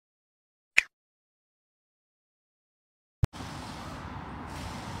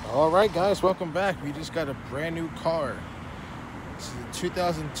Alright guys, welcome back. We just got a brand new car. This is a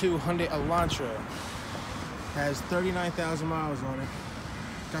 2002 Hyundai Elentra. Has 39,000 miles on it.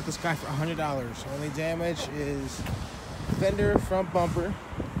 Got this guy for $100. Only damage is fender, front bumper.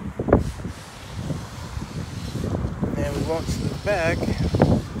 And we walk to the back.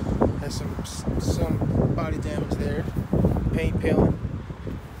 Has some body damage there. Paint peeling.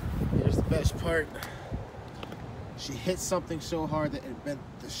 Here's the best part. She hit something so hard that it bent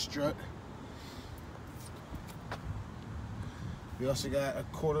the strut. We also got a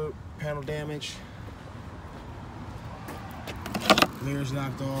quarter panel damage. Mirrors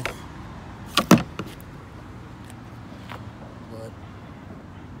knocked off. But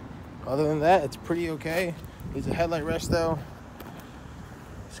other than that, it's pretty okay. Needs a headlight rest though.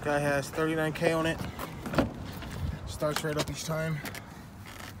 This guy has 39K on it. Starts right up each time.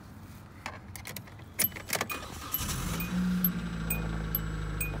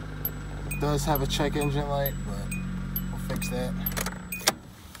 Does have a check engine light, but we'll fix that.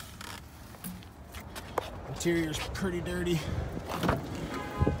 Interior's pretty dirty.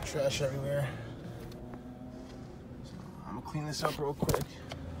 Trash everywhere. So I'm gonna clean this up real quick,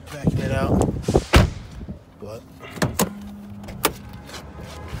 vacuum it out. But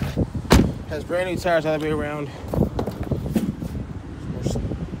has brand new tires all the way around.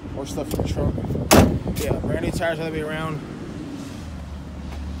 More stuff in the trunk. Yeah, brand new tires all the way around.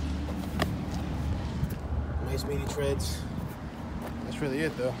 Nice meaty treads. That's really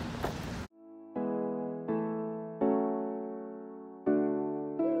it though.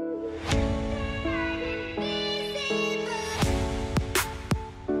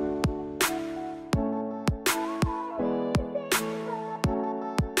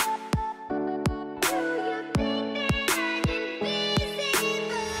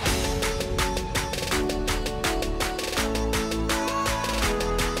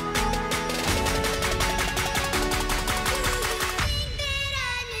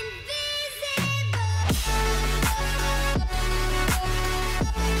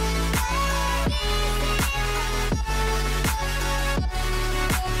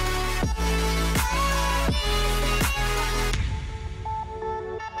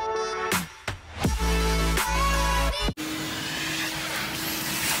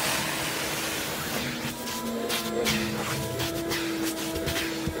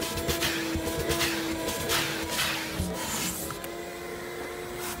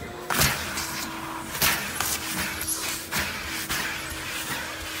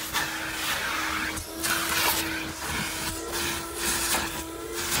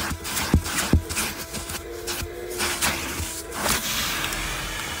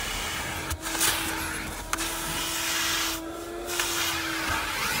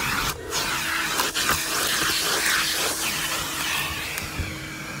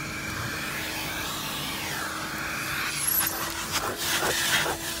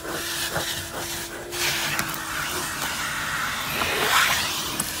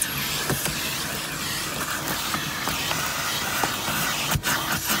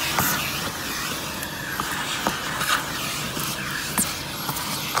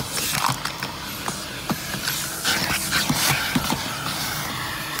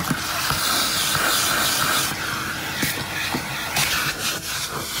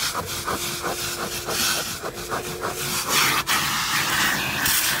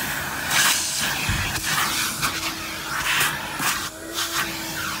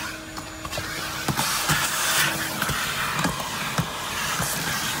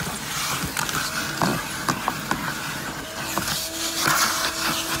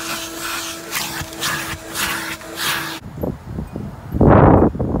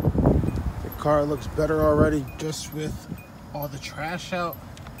 Car looks better already just with all the trash out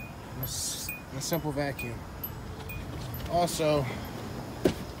and a simple vacuum. Also,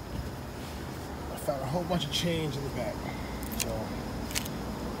 I found a whole bunch of change in the back, so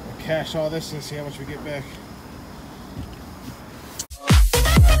I'll cash all this and see how much we get back.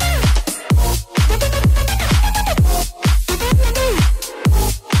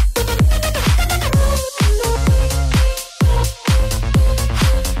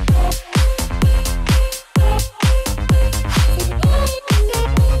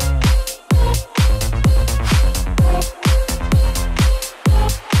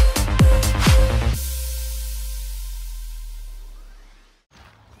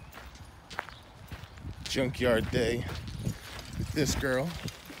 Junkyard day with this girl.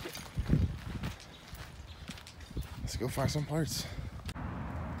 Let's go find some parts.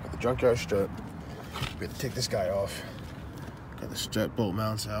 Got the junkyard strut. We have to take this guy off. Got the strut bolt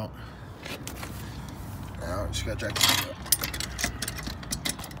mounts out. Now just gotta drag this up.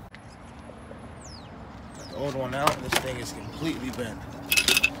 the old one out. This thing is completely bent.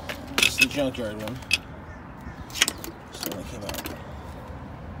 This is the junkyard one. This one that came out.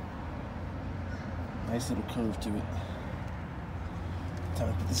 Nice little curve to it. Time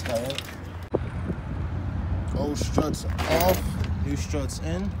to put this guy in. Old struts off, new struts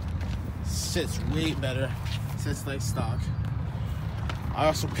in. Sits way better. Sits like stock. I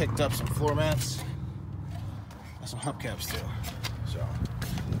also picked up some floor mats and some hubcaps too. So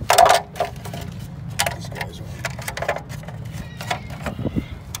these guys are.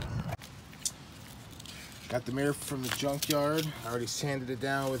 Got the mirror from the junkyard. I already sanded it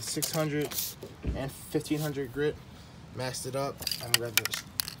down with 600 and 1500 grit. Maxed it up. I'm gonna just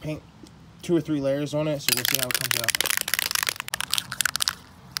paint 2 or 3 layers on it, so we'll see how it comes out.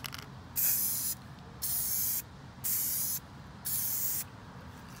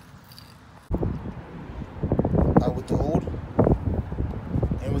 With the old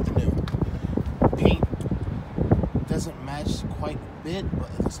and with the new. Paint doesn't match quite a bit, but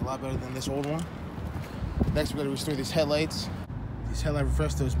it's a lot better than this old one. Next, we're gonna restore these headlights. These headlight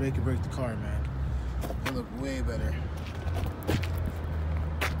refrestos make or break the car, man. They look way better.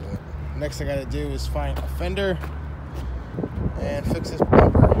 But next I gotta do is find a fender and fix this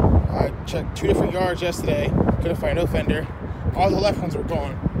bumper. I checked 2 different yards yesterday, couldn't find no fender. All the left ones were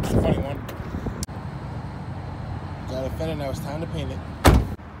gone. It's a funny one. Got a fender, now it's time to paint it.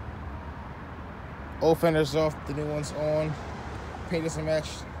 Old fender's off, the new one's on. Paint doesn't match,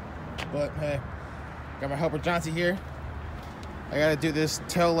 but hey, got my helper Jonty here. I gotta do this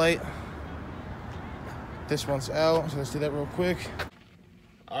tail light. This one's out, so let's do that real quick.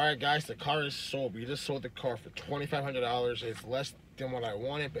 All right, guys, the car is sold. We just sold the car for $2,500. It's less than what I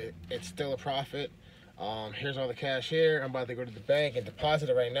wanted, but it's still a profit. Here's all the cash here. I'm about to go to the bank and deposit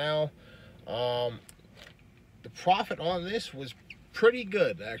it right now. The profit on this was pretty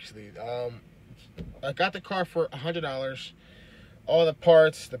good, actually. I got the car for $100. All the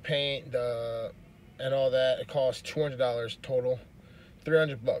parts, the paint, and all that, it cost $200 total,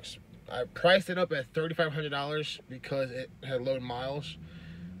 $300. I priced it up at $3,500 because it had low miles,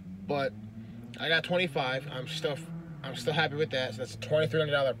 but I got 25. I'm still happy with that. So that's a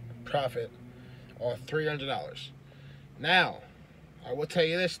 $2,300 profit on $300. Now, I will tell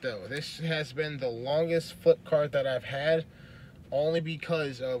you this though, this has been the longest flip card that I've had, only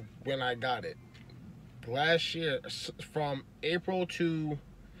because of when I got it. Last year, from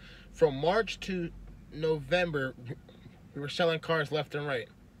March to November, we were selling cars left and right.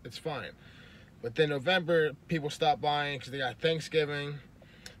 It's fine. But then November, people stopped buying because they got Thanksgiving,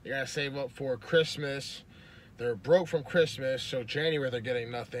 they gotta save up for Christmas, they're broke from Christmas, so January they're getting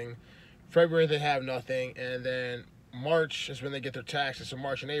nothing, February they have nothing, and then March is when they get their taxes. So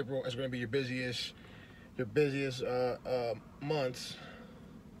March and April is going to be your busiest months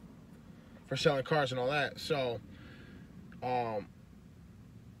for selling cars and all that. So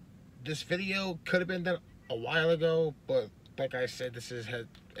this video could have been done a while ago, but like I said,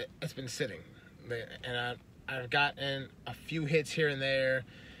 it's been sitting, and I've gotten a few hits here and there.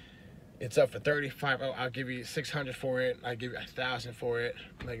 It's up for 35. I'll give you 600 for it. I give you 1,000 for it.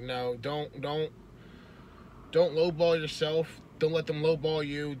 Like, no, don't lowball yourself. Don't let them lowball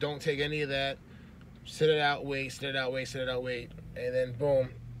you. Don't take any of that. Sit it out, wait, sit it out, wait, sit it out, wait, and then boom,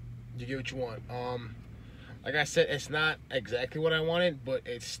 you get what you want. Like I said, it's not exactly what I wanted, but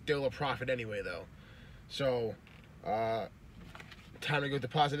it's still a profit anyway, though. So, time to go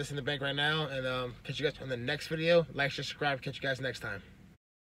deposit this in the bank right now, and catch you guys on the next video. Like, share, subscribe. Catch you guys next time.